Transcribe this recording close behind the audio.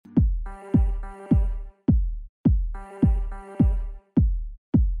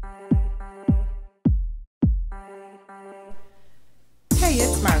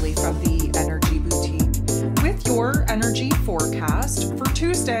Kelly from the Energy Boutique with your energy forecast for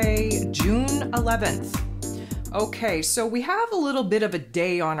Tuesday, June 11th. Okay, so we have a little bit of a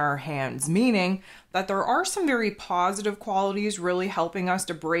day on our hands, meaning that there are some very positive qualities really helping us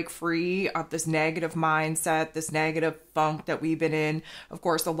to break free of this negative mindset, this negative funk that we've been in. Of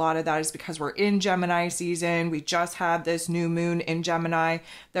course, a lot of that is because we're in Gemini season. We just had this new moon in Gemini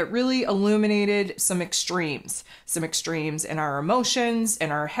that really illuminated some extremes in our emotions,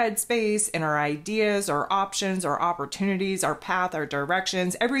 in our headspace, in our ideas, our options, our opportunities, our path, our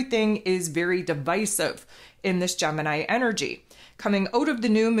directions. Everything is very divisive in this Gemini energy. Coming out of the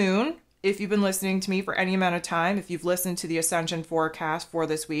new moon, if you've been listening to me for any amount of time, if you've listened to the ascension forecast for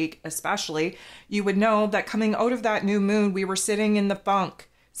this week especially, you would know that coming out of that new moon, we were sitting in the funk,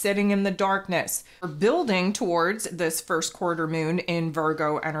 sitting in the darkness. We're building towards this first quarter moon in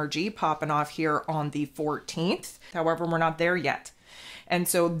Virgo energy, popping off here on the 14th. However, we're not there yet. And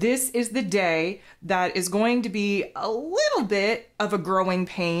so this is the day that is going to be a little bit of a growing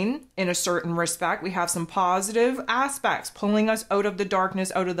pain in a certain respect. We have some positive aspects pulling us out of the darkness,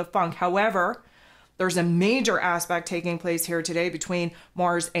 out of the funk. However, there's a major aspect taking place here today between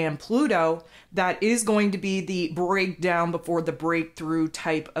Mars and Pluto that is going to be the breakdown before the breakthrough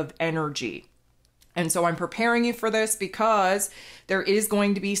type of energy. And so I'm preparing you for this because there is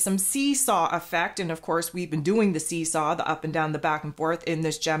going to be some seesaw effect. And of course, we've been doing the seesaw, the up and down, the back and forth in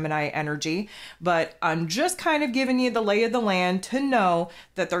this Gemini energy. But I'm just kind of giving you the lay of the land to know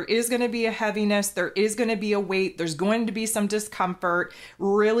that there is going to be a heaviness. There is going to be a weight. There's going to be some discomfort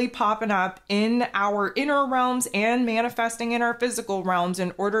really popping up in our inner realms and manifesting in our physical realms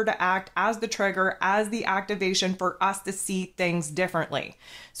in order to act as the trigger, as the activation for us to see things differently.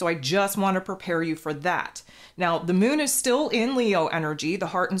 So I just want to prepare you for that. Now, the moon is still in Leo energy, the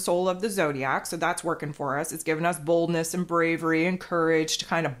heart and soul of the zodiac. So that's working for us. It's giving us boldness and bravery and courage to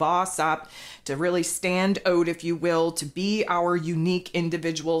kind of boss up, to really stand out, if you will, to be our unique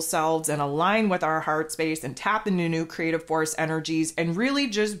individual selves and align with our heart space and tap into new creative force energies and really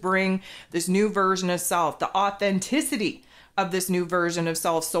just bring this new version of self, the authenticity of this new version of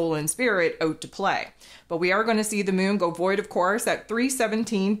self, soul, and spirit out to play. But we are going to see the moon go void, of course, at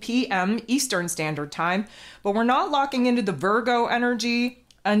 3:17 p.m. Eastern Standard Time. But we're not locking into the Virgo energy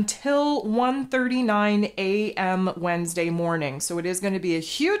until 1:39 a.m. Wednesday morning. So it is going to be a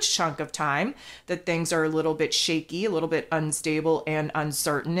huge chunk of time that things are a little bit shaky, a little bit unstable and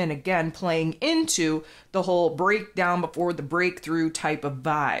uncertain. And again, playing into the whole breakdown before the breakthrough type of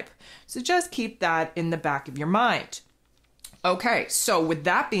vibe. So just keep that in the back of your mind. Okay, so with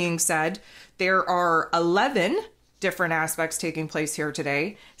that being said, there are 11 different aspects taking place here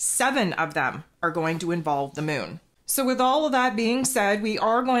today. 7 of them are going to involve the moon. So with all of that being said, we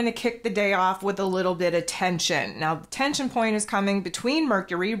are going to kick the day off with a little bit of tension. Now, the tension point is coming between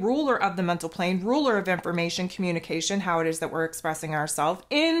Mercury, ruler of the mental plane, ruler of information, communication, how it is that we're expressing ourselves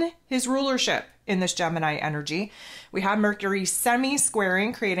in his rulership in this Gemini energy. We have Mercury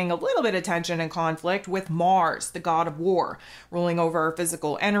semi-squaring, creating a little bit of tension and conflict with Mars, the god of war, ruling over our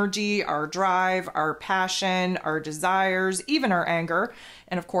physical energy, our drive, our passion, our desires, even our anger.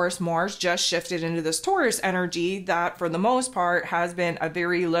 And of course, Mars just shifted into this Taurus energy that for the most part has been a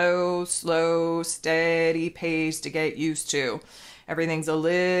very low, slow, steady pace to get used to. Everything's a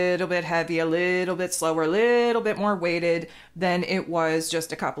little bit heavy, a little bit slower, a little bit more weighted than it was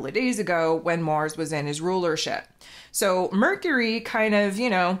just a couple of days ago when Mars was in his rulership. So Mercury kind of,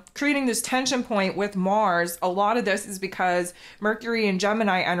 creating this tension point with Mars, a lot of this is because Mercury in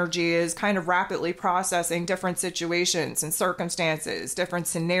Gemini energy is kind of rapidly processing different situations and circumstances, different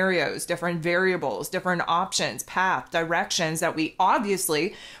scenarios, different variables, different options, path, directions that we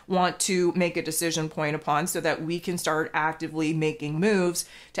obviously want to make a decision point upon so that we can start actively making moves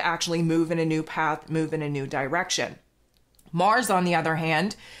to actually move in a new path, move in a new direction. Mars, on the other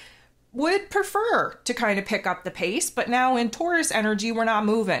hand, would prefer to kind of pick up the pace, but now in Taurus energy, we're not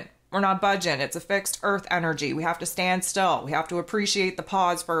moving. We're not budging. It's a fixed earth energy. We have to stand still. We have to appreciate the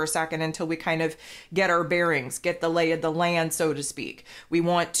pause for a second until we kind of get our bearings, get the lay of the land, so to speak. We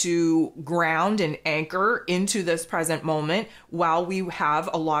want to ground and anchor into this present moment while we have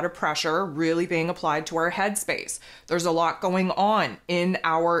a lot of pressure really being applied to our headspace. There's a lot going on in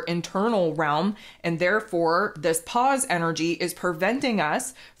our internal realm, and therefore this pause energy is preventing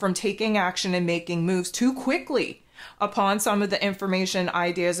us from taking action and making moves too quickly upon some of the information,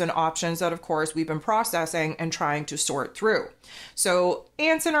 ideas, and options that, of course, we've been processing and trying to sort through. So,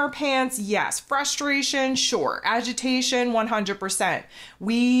 ants in our pants, yes. Frustration, sure. Agitation, 100%.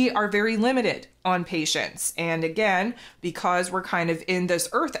 We are very limited on patience. And again, because we're kind of in this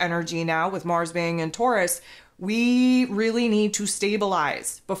earth energy now with Mars being in Taurus, We really need to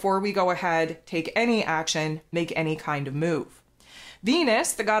stabilize before we go ahead, take any action, make any kind of move.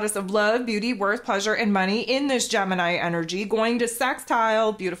 Venus, the goddess of love, beauty, worth, pleasure, and money in this Gemini energy, going to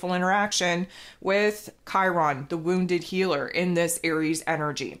sextile, beautiful interaction with Chiron, the wounded healer in this Aries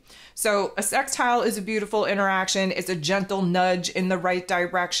energy. So a sextile is a beautiful interaction. It's a gentle nudge in the right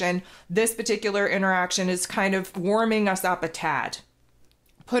direction. This particular interaction is kind of warming us up a tad,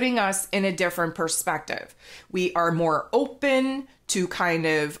 putting us in a different perspective. We are more open to kind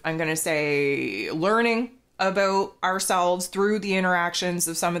of, I'm going to say, learning about ourselves through the interactions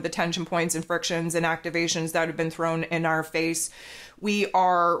of some of the tension points and frictions and activations that have been thrown in our face. We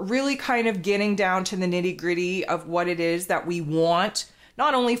are really kind of getting down to the nitty-gritty of what it is that we want,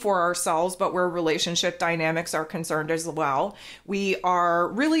 not only for ourselves, but where relationship dynamics are concerned as well. We are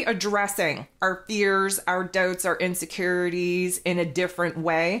really addressing our fears, our doubts, our insecurities in a different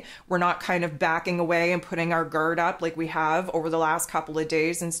way. We're not kind of backing away and putting our guard up like we have over the last couple of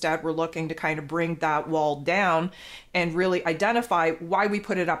days. Instead, we're looking to kind of bring that wall down and really identify why we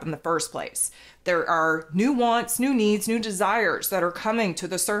put it up in the first place. There are new wants, new needs, new desires that are coming to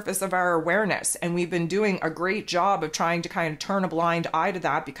the surface of our awareness. And we've been doing a great job of trying to kind of turn a blind eye to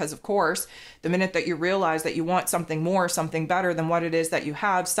that because, of course, the minute that you realize that you want something more, something better than what it is that you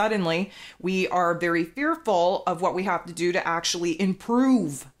have, suddenly we are very fearful of what we have to do to actually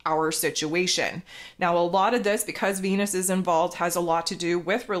improve our situation. Now, a lot of this, because Venus is involved, has a lot to do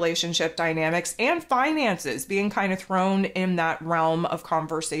with relationship dynamics and finances being kind of thrown in that realm of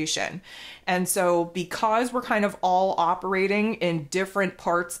conversation. And so because we're kind of all operating in different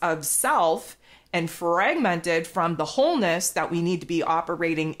parts of self and fragmented from the wholeness that we need to be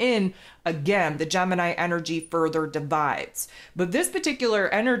operating in, again, the Gemini energy further divides. But this particular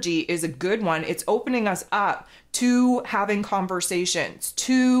energy is a good one. It's opening us up to having conversations,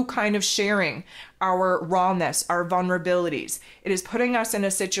 to kind of sharing our rawness, our vulnerabilities. It is putting us in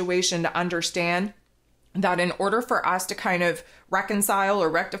a situation to understand that in order for us to kind of reconcile or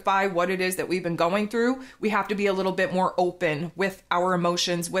rectify what it is that we've been going through, we have to be a little bit more open with our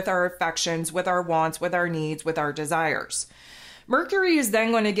emotions, with our affections, with our wants, with our needs, with our desires. Mercury is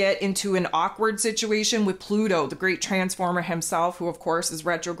then going to get into an awkward situation with Pluto, the great transformer himself, who of course is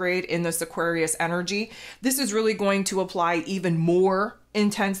retrograde in this Aquarius energy. This is really going to apply even more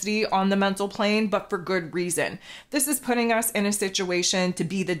intensity on the mental plane, but for good reason. This is putting us in a situation to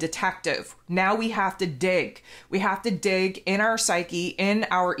be the detective. Now we have to dig. We have to dig in our psyche, in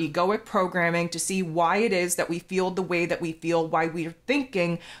our egoic programming to see why it is that we feel the way that we feel, why we're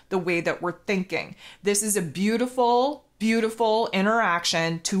thinking the way that we're thinking. This is a beautiful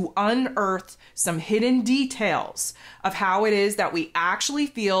interaction to unearth some hidden details of how it is that we actually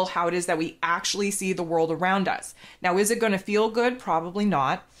feel, how it is that we actually see the world around us. Now, is it going to feel good? Probably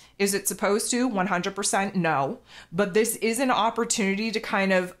not. Is it supposed to? 100% no. But this is an opportunity to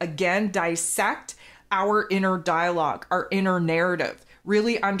kind of, again, dissect our inner dialogue, our inner narrative.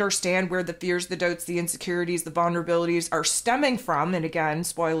 Really understand where the fears, the doubts, the insecurities, the vulnerabilities are stemming from. And again,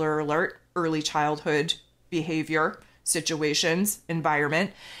 spoiler alert, early childhood behavior, situations,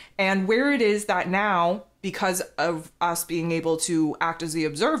 environment, and where it is that now, because of us being able to act as the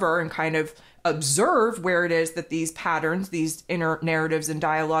observer and kind of observe where it is that these patterns, these inner narratives and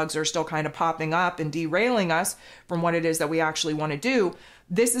dialogues are still kind of popping up and derailing us from what it is that we actually want to do,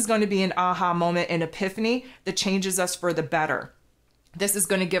 this is going to be an aha moment, an epiphany that changes us for the better. This is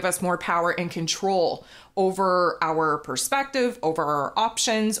going to give us more power and control over our perspective, over our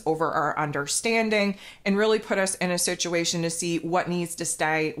options, over our understanding, and really put us in a situation to see what needs to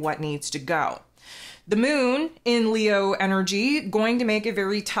stay, what needs to go. The moon in Leo energy going to make a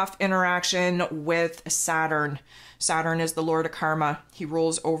very tough interaction with Saturn. Saturn is the lord of karma. He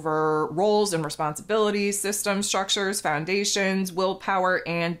rules over roles and responsibilities, systems, structures, foundations, willpower,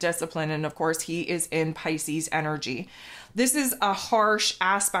 and discipline. And of course, he is in Pisces energy. This is a harsh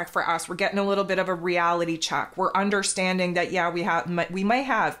aspect for us. We're getting a little bit of a reality check. We're understanding that, yeah, we might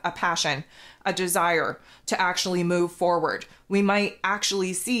have a passion, a desire to actually move forward. We might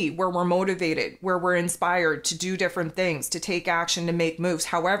actually see where we're motivated, where we're inspired to do different things, to take action, to make moves.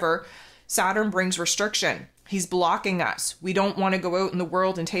 However, Saturn brings restriction. He's blocking us. We don't want to go out in the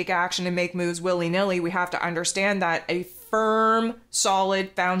world and take action and make moves willy-nilly. We have to understand that a firm,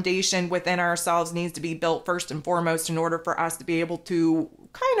 solid foundation within ourselves needs to be built first and foremost in order for us to be able to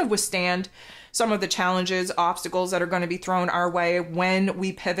kind of withstand some of the challenges, obstacles that are going to be thrown our way when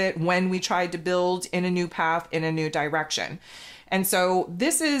we pivot, when we try to build in a new path, in a new direction. And so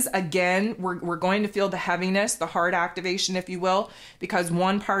this is, again, we're going to feel the heaviness, the heart activation, if you will, because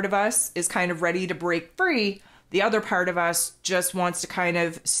one part of us is kind of ready to break free, The other part of us just wants to kind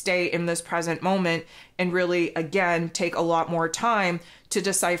of stay in this present moment and really, again, take a lot more time to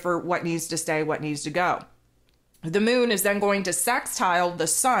decipher what needs to stay, what needs to go. The moon is then going to sextile the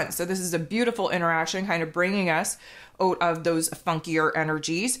sun. So this is a beautiful interaction, kind of bringing us out of those funkier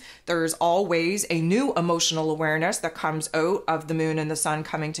energies. There's always a new emotional awareness that comes out of the moon and the sun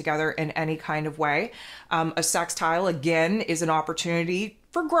coming together in any kind of way. A sextile, again, is an opportunity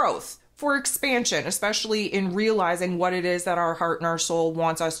for growth, for expansion, especially in realizing what it is that our heart and our soul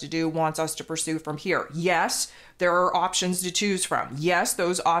wants us to do, wants us to pursue from here. Yes, there are options to choose from. Yes,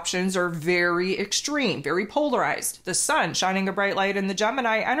 those options are very extreme, very polarized. The sun shining a bright light in the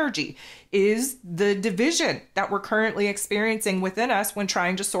Gemini energy is the division that we're currently experiencing within us when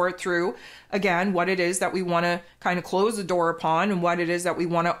trying to sort through, again, what it is that we want to kind of close the door upon and what it is that we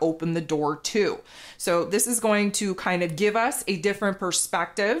want to open the door to. So this is going to kind of give us a different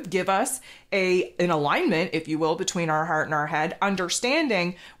perspective, give us an alignment, if you will, between our heart and our head,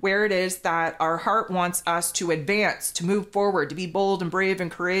 understanding where it is that our heart wants us to advance, to move forward, to be bold and brave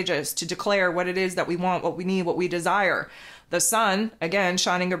and courageous, to declare what it is that we want, what we need, what we desire. The sun, again,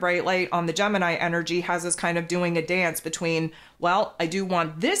 shining a bright light on the Gemini energy, has us kind of doing a dance between, well, I do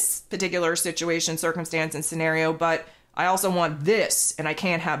want this particular situation, circumstance, and scenario, but I also want this, and I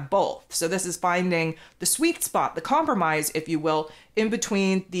can't have both. So this is finding the sweet spot, the compromise, if you will, in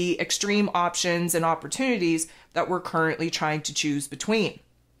between the extreme options and opportunities that we're currently trying to choose between.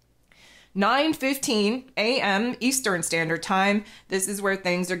 9:15 a.m. Eastern Standard Time. This is where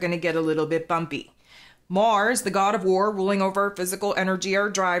things are going to get a little bit bumpy. Mars, the god of war, ruling over our physical energy, our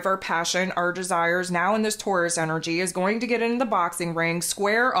drive, our passion, our desires, now in this Taurus energy, is going to get into the boxing ring,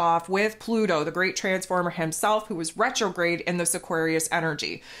 square off with Pluto, the great transformer himself, who is retrograde in this Aquarius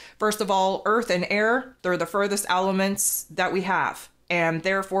energy. First of all, earth and air, they're the furthest elements that we have. And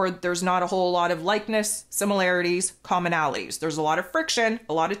therefore, there's not a whole lot of likeness, similarities, commonalities. There's a lot of friction,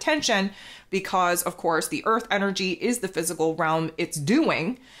 a lot of tension, because, of course, the earth energy is the physical realm, it's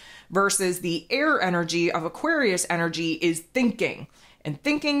doing, versus the air energy of Aquarius energy is thinking. And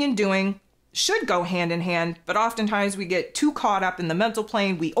thinking and doing should go hand in hand, but oftentimes we get too caught up in the mental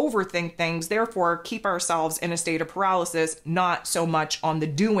plane, we overthink things, therefore keep ourselves in a state of paralysis, not so much on the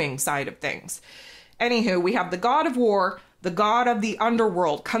doing side of things. Anywho, we have the god of war, the god of the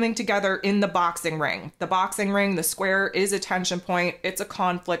underworld coming together in the boxing ring. The boxing ring, the square, is a tension point, it's a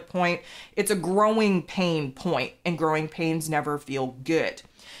conflict point, it's a growing pain point, and growing pains never feel good.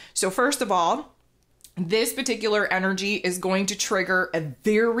 So first of all, this particular energy is going to trigger a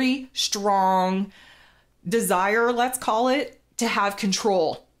very strong desire, let's call it, to have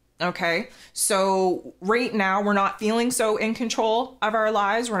control. Okay, so right now we're not feeling so in control of our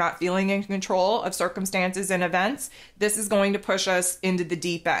lives. We're not feeling in control of circumstances and events. This is going to push us into the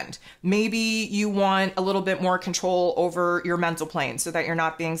deep end. Maybe you want a little bit more control over your mental plane so that you're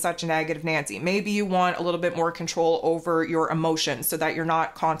not being such a negative Nancy. Maybe you want a little bit more control over your emotions so that you're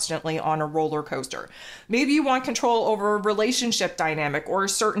not constantly on a roller coaster. Maybe you want control over a relationship dynamic or a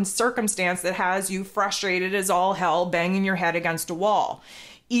certain circumstance that has you frustrated as all hell, banging your head against a wall.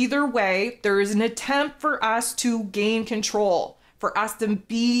 Either way, there is an attempt for us to gain control, for us to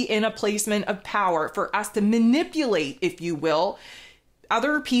be in a placement of power, for us to manipulate, if you will,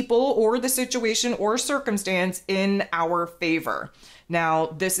 other people or the situation or circumstance in our favor. Now,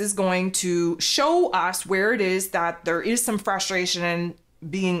 this is going to show us where it is that there is some frustration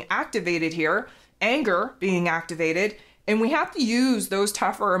being activated here, anger being activated, and we have to use those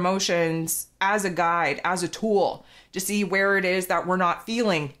tougher emotions as a guide, as a tool, to see where it is that we're not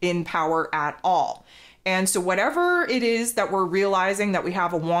feeling in power at all. And so whatever it is that we're realizing that we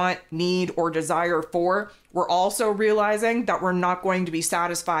have a want, need, or desire for, we're also realizing that we're not going to be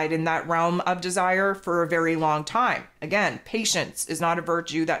satisfied in that realm of desire for a very long time. Again, patience is not a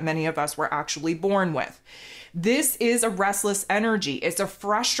virtue that many of us were actually born with. This is a restless energy. It's a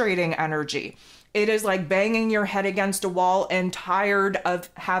frustrating energy. It is like banging your head against a wall and tired of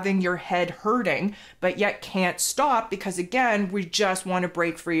having your head hurting, but yet can't stop because, again, we just want to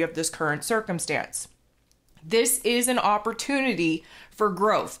break free of this current circumstance. This is an opportunity for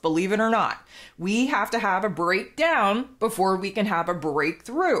growth, believe it or not. We have to have a breakdown before we can have a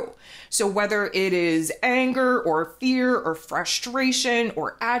breakthrough. So whether it is anger or fear or frustration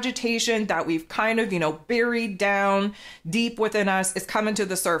or agitation that we've kind of, buried down deep within us is coming to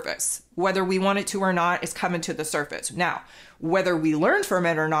the surface. Whether we want it to or not, it's coming to the surface. Now, whether we learn from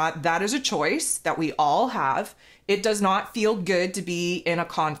it or not, that is a choice that we all have. It does not feel good to be in a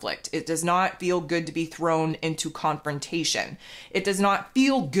conflict. It does not feel good to be thrown into confrontation. It does not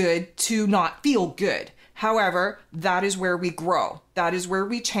feel good to not feel good. However, that is where we grow. That is where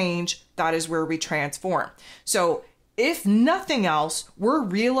we change. That is where we transform. So if nothing else, we're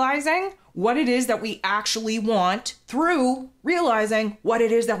realizing what it is that we actually want through realizing what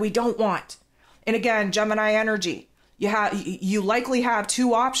it is that we don't want. And again, Gemini energy, you likely have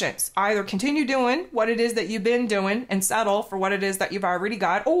two options. Either continue doing what it is that you've been doing and settle for what it is that you've already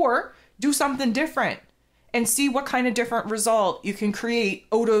got, or do something different and see what kind of different result you can create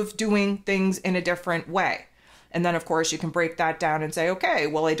out of doing things in a different way. And then, of course, you can break that down and say, okay,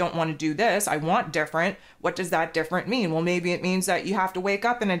 well, I don't want to do this. I want different. What does that different mean? Well, maybe it means that you have to wake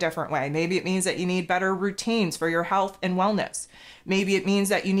up in a different way. Maybe it means that you need better routines for your health and wellness. Maybe it means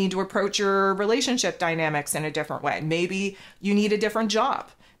that you need to approach your relationship dynamics in a different way. Maybe you need a different job.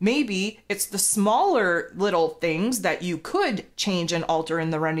 Maybe it's the smaller little things that you could change and alter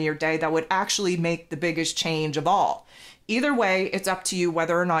in the run of your day that would actually make the biggest change of all. Either way, it's up to you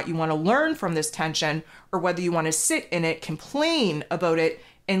whether or not you want to learn from this tension or whether you want to sit in it, complain about it,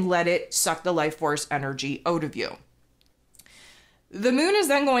 and let it suck the life force energy out of you. The moon is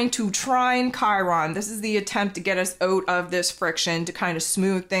then going to trine Chiron. This is the attempt to get us out of this friction, to kind of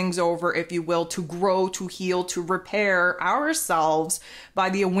smooth things over, if you will, to grow, to heal, to repair ourselves by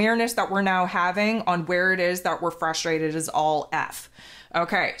the awareness that we're now having on where it is that we're frustrated as all F.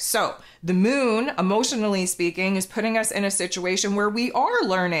 Okay, so the moon, emotionally speaking, is putting us in a situation where we are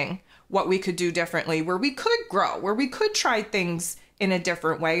learning what we could do differently, where we could grow, where we could try things in a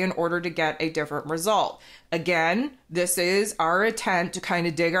different way in order to get a different result. Again, this is our attempt to kind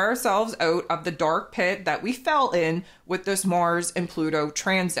of dig ourselves out of the dark pit that we fell in with this Mars and Pluto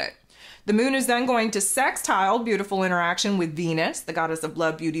transit. The moon is then going to sextile, beautiful interaction with Venus, the goddess of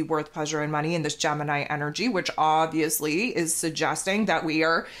love, beauty, worth, pleasure, and money in this Gemini energy, which obviously is suggesting that we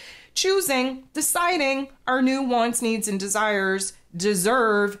are choosing, deciding our new wants, needs, and desires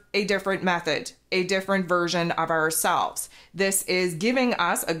deserve a different method, a different version of ourselves. This is giving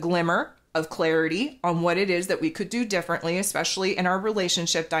us a glimmer of clarity on what it is that we could do differently, especially in our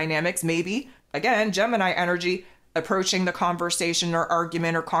relationship dynamics. Maybe, again, Gemini energy, approaching the conversation or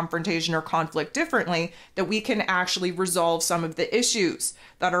argument or confrontation or conflict differently, that we can actually resolve some of the issues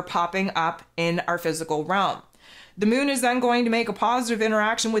that are popping up in our physical realm. The moon is then going to make a positive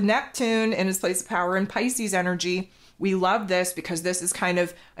interaction with Neptune in its place of power in Pisces energy. We love this because this is kind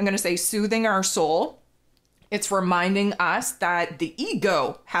of, I'm going to say, soothing our soul. It's reminding us that the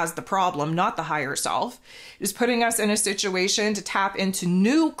ego has the problem, not the higher self. It is putting us in a situation to tap into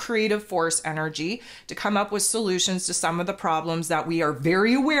new creative force energy to come up with solutions to some of the problems that we are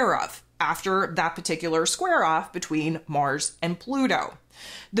very aware of after that particular square off between Mars and Pluto.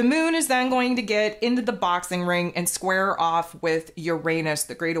 The moon is then going to get into the boxing ring and square off with Uranus,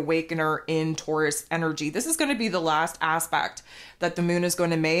 the great awakener in Taurus energy. This is going to be the last aspect that the moon is going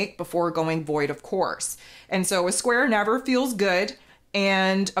to make before going void, of course. And so a square never feels good.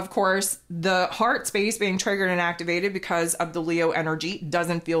 And of course, the heart space being triggered and activated because of the Leo energy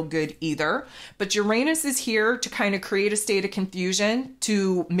doesn't feel good either. But Uranus is here to kind of create a state of confusion,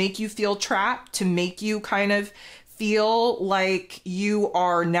 to make you feel trapped, to make you kind of feel like you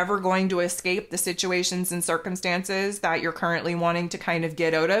are never going to escape the situations and circumstances that you're currently wanting to kind of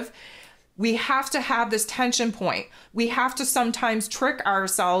get out of. We have to have this tension point. We have to sometimes trick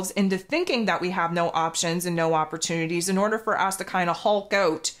ourselves into thinking that we have no options and no opportunities in order for us to kind of hulk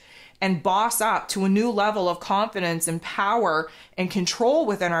out and boss up to a new level of confidence and power and control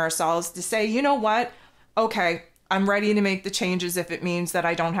within ourselves to say, you know what? Okay, I'm ready to make the changes if it means that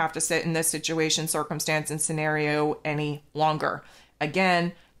I don't have to sit in this situation, circumstance, and scenario any longer.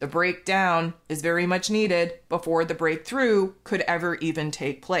 Again, the breakdown is very much needed before the breakthrough could ever even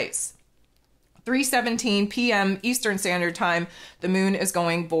take place. 3:17 p.m. Eastern Standard Time, the moon is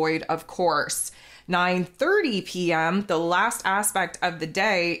going void, of course. 9:30 p.m., the last aspect of the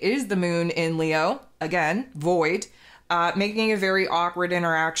day is the moon in Leo, again, void. Making a very awkward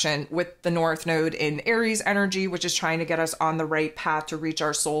interaction with the North Node in Aries energy, which is trying to get us on the right path to reach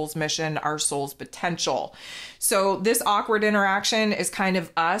our soul's mission, our soul's potential. So this awkward interaction is kind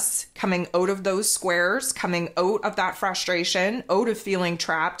of us coming out of those squares, coming out of that frustration, out of feeling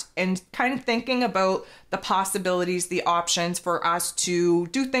trapped, and kind of thinking about the possibilities, the options for us to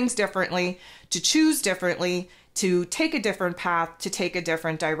do things differently, to choose differently, to take a different path, to take a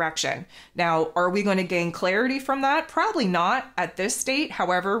different direction. Now, are we going to gain clarity from that? Probably not at this state.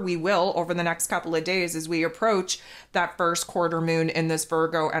 However, we will over the next couple of days as we approach that first quarter moon in this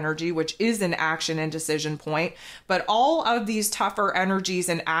Virgo energy, which is an action and decision point. But all of these tougher energies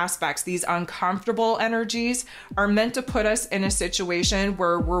and aspects, these uncomfortable energies, are meant to put us in a situation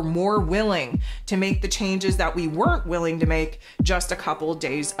where we're more willing to make the changes that we weren't willing to make just a couple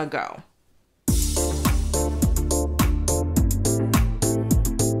days ago.